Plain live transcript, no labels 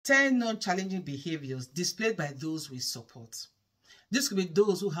10 non-challenging behaviors displayed by those we support. This could be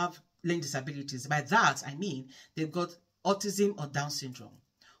those who have learning disabilities. By that, I mean they've got autism or Down syndrome,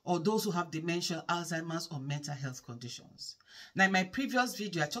 or those who have dementia, Alzheimer's, or mental health conditions. Now, in my previous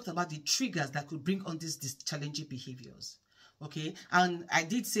video, I talked about the triggers that could bring on these challenging behaviors. Okay, and I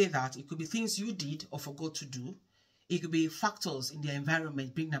did say that it could be things you did or forgot to do. It could be factors in the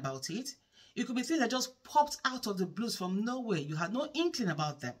environment bringing about it. It could be things that just popped out of the blues from nowhere. You had no inkling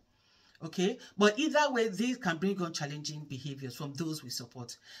about them. Okay, but either way, these can bring on challenging behaviors from those we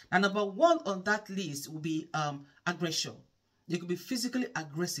support. Now, number one on that list will be aggression. They could be physically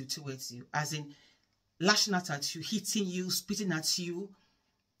aggressive towards you, as in lashing out at you, hitting you, spitting at you.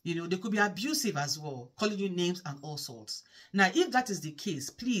 You know, they could be abusive as well, calling you names and all sorts. Now, if that is the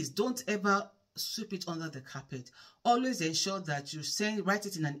case, please don't ever sweep it under the carpet. Always ensure that you write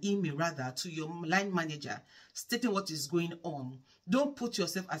it in an email rather to your line manager, stating what is going on. Don't put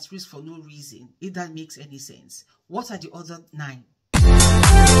yourself at risk for no reason, if that makes any sense. What are the other 9?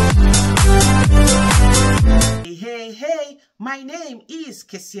 Hey, my name is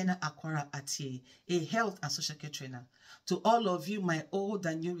Kesiena Akwara Ati, a health and social care trainer. To all of you, my old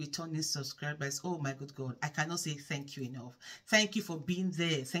and new returning subscribers, oh my good God, I cannot say thank you enough. Thank you for being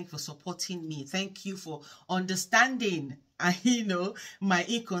there. Thank you for supporting me. Thank you for understanding, my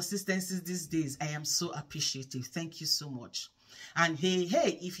inconsistencies these days. I am so appreciative. Thank you so much. And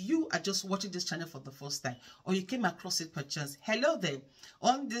hey, if you are just watching this channel for the first time, or you came across it per chance, hello there.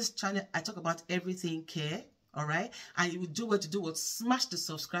 On this channel, I talk about everything care, all right? And you will do what to do, smash the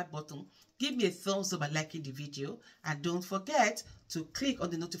subscribe button, give me a thumbs up by liking the video, and don't forget to click on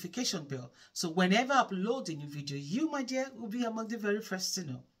the notification bell. So whenever I upload a new video, you, my dear, will be among the very first to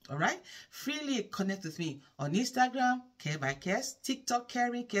know. All right, freely connect with me on Instagram, Care by Cares, TikTok,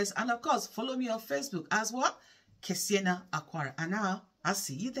 Caring Cares, and of course, follow me on Facebook as well, Kesiena Akwara. And now I'll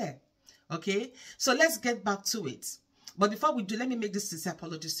see you there. Okay, so let's get back to it. But before we do, let me make this sincere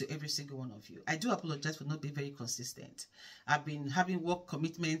apologies to every single one of you. I do apologize for not being very consistent. I've been having work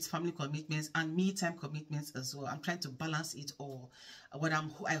commitments, family commitments, and me-time commitments as well. I'm trying to balance it all. What I'm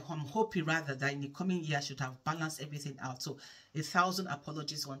hoping rather that in the coming year I should have balanced everything out. So 1,000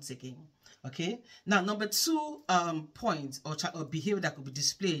 apologies once again. Okay. Now, number 2 point or behavior that could be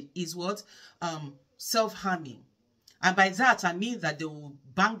displayed is what? Self-harming. And by that, I mean that they will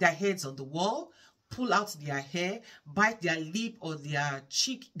bang their heads on the wall, pull out their hair, bite their lip or their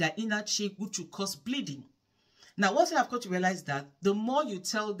cheek, their inner cheek, which will cause bleeding. Now, one thing I've got to realize that the more you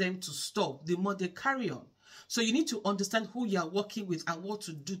tell them to stop, the more they carry on. So you need to understand who you are working with and what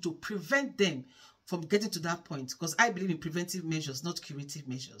to do to prevent them from getting to that point. Because I believe in preventive measures, not curative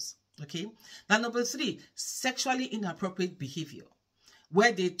measures. Okay. Now, number 3, sexually inappropriate behavior,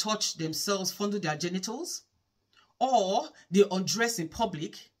 where they touch themselves, fondle their genitals, or they undress in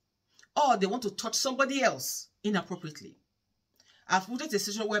public, or they want to touch somebody else inappropriately. I've noticed a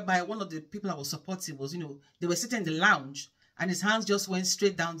situation whereby one of the people I was supporting was, they were sitting in the lounge and his hands just went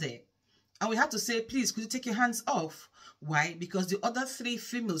straight down there. And we had to say, please, could you take your hands off? Why? Because the other 3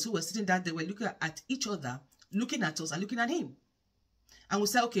 females who were sitting there, they were looking at each other, looking at us and looking at him. And we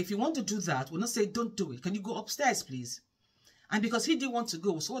said, okay, if you want to do that, we'll not say, don't do it. Can you go upstairs, please? And because he didn't want to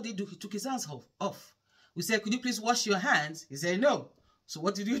go, so what did he do? He took his hands off. We said, could you please wash your hands? He said, no. So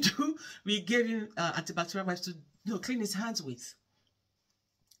what did you do? We gave him antibacterial wipes to clean his hands with.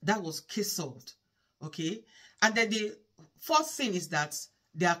 That was case solved. Okay. And then the 4th thing is that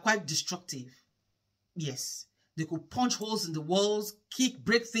they are quite destructive. Yes. They could punch holes in the walls, kick,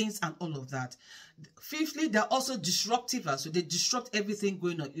 break things, and all of that. 5thly, they're also disruptive. So they disrupt everything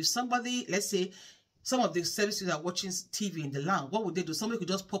going on. If somebody, let's say, some of the services are watching TV in the lounge, what would they do? Somebody could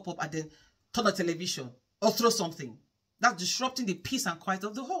just pop up and then turn the television or throw something. That's disrupting the peace and quiet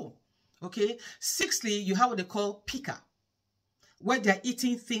of the home. Okay. 6thly, you have what they call picker, where they're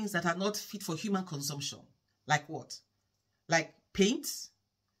eating things that are not fit for human consumption. Like what? Like paint,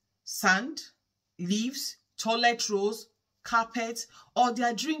 sand, leaves, toilet rolls, carpets, or they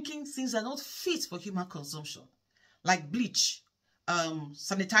are drinking things that are not fit for human consumption. Like bleach,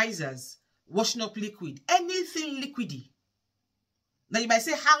 sanitizers, washing up liquid, anything liquidy. Now, you might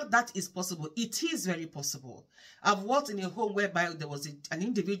say how that is possible. It is very possible. I've worked in a home whereby there was an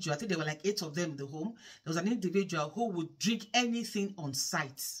individual, I think there were like 8 of them in the home. There was an individual who would drink anything on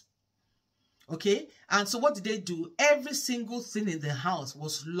site. Okay? And so what did they do? Every single thing in the house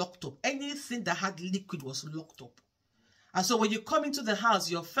was locked up. Anything that had liquid was locked up. And so when you come into the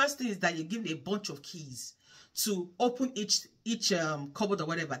house, your first thing is that you're given a bunch of keys to open each cupboard or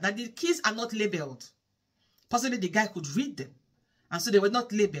whatever. Now, the keys are not labeled. Possibly the guy could read them. And so they were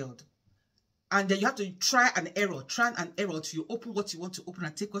not labeled. And then you have to try and error till you open what you want to open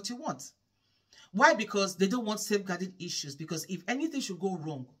and take what you want. Why? Because they don't want safeguarding issues. Because if anything should go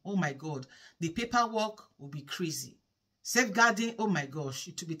wrong, oh my God, the paperwork will be crazy. Safeguarding, oh my gosh,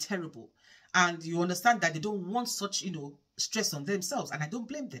 it will be terrible. And you understand that they don't want such, stress on themselves. And I don't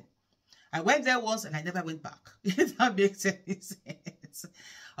blame them. I went there once and I never went back. If that makes any sense.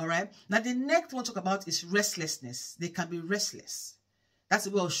 All right. Now, the next one to talk about is restlessness. They can be restless. That's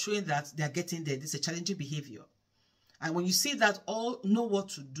the way of showing that they are getting there. This is a challenging behavior. And when you see that, all know what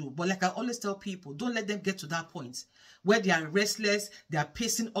to do. But like I always tell people, don't let them get to that point where they are restless, they are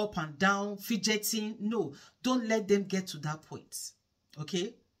pacing up and down, fidgeting. No, don't let them get to that point.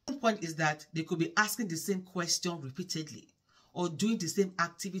 Okay? The point is that they could be asking the same question repeatedly or doing the same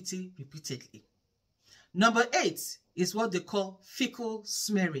activity repeatedly. Number 8 is what they call fecal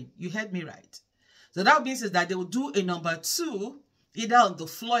smearing. You heard me right. So that means is that they will do a number 2, either on the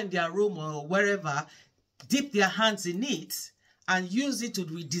floor in their room or wherever, dip their hands in it and use it to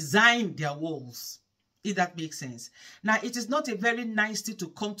redesign their walls, if that makes sense. Now, it is not a very nice thing to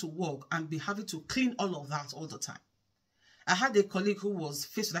come to work and be having to clean all of that all the time. I had a colleague who was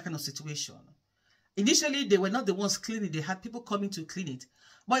faced with that kind of situation. Initially, they were not the ones cleaning. They had people coming to clean it.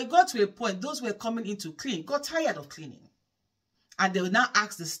 But it got to a point, those who were coming in to clean got tired of cleaning. And they would now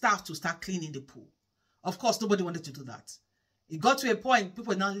ask the staff to start cleaning the pool. Of course, nobody wanted to do that. It got to a point,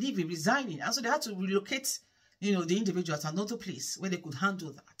 people were now leaving, resigning. And so they had to relocate, the individual to another place where they could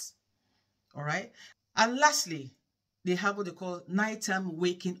handle that. All right. And lastly, they have what they call nighttime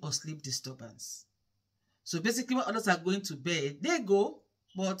waking or sleep disturbance. So basically, when others are going to bed, they go,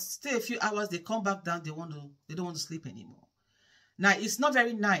 but stay a few hours, they come back down, they don't want to sleep anymore. Now, it's not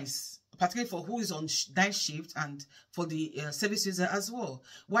very nice, particularly for who is on night shift and for the service user as well.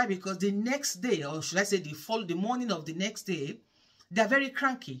 Why? Because the next day, or should I say the morning of the next day, they're very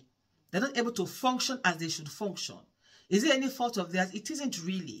cranky. They're not able to function as they should function. Is it any fault of theirs? It isn't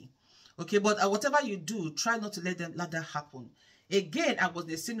really. Okay, but whatever you do, try not to let that happen. Again, I was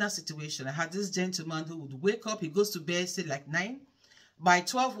in a similar situation. I had this gentleman who would wake up, he goes to bed, say like 9. By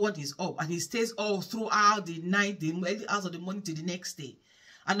 12:01, he's up, and he stays all throughout the night, the early hours of the morning to the next day.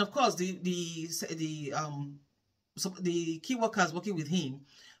 And of course, the key workers working with him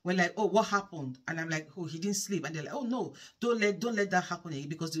were like, "Oh, what happened?" And I'm like, "Oh, he didn't sleep." And they're like, "Oh no, don't let that happen again,"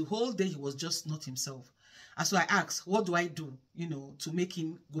 because the whole day he was just not himself. And so I asked, "What do I do, to make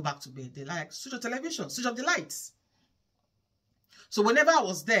him go back to bed?" They're like, "Switch off television, switch off the lights." So whenever I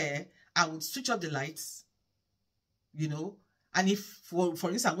was there, I would switch off the lights, and if, for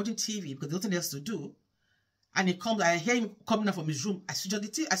instance, I'm watching TV because there's nothing else to do, and he comes, I hear him coming out from his room, I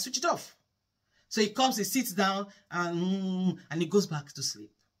switch it off. So he comes, he sits down, and he goes back to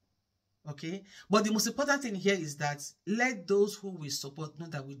sleep. Okay? But the most important thing here is that let those who we support know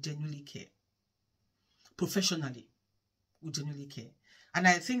that we genuinely care. Professionally, we genuinely care. And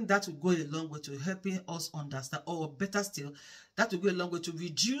I think that will go a long way to helping us understand, or better still, that will go a long way to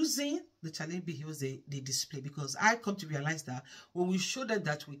reducing the challenging behaviors they display. Because I come to realize that when we show them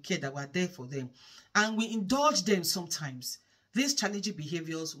that we care, that we're there for them, and we indulge them sometimes, these challenging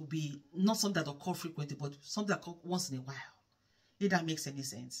behaviors will be not something that occur frequently, but something that occur once in a while. If that makes any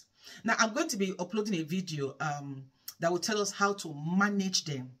sense. Now, I'm going to be uploading a video that will tell us how to manage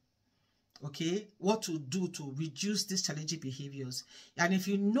them. Okay, what to do to reduce these challenging behaviors. And if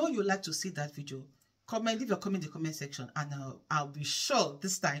you know you'd like to see that video, leave your comment in the comment section, and I'll be sure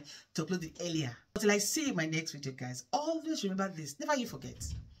this time to upload it earlier. Until I see you in my next video, guys, always remember this, never you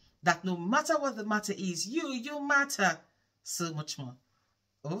forget that no matter what the matter is, you matter so much more.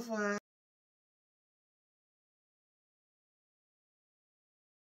 Au revoir.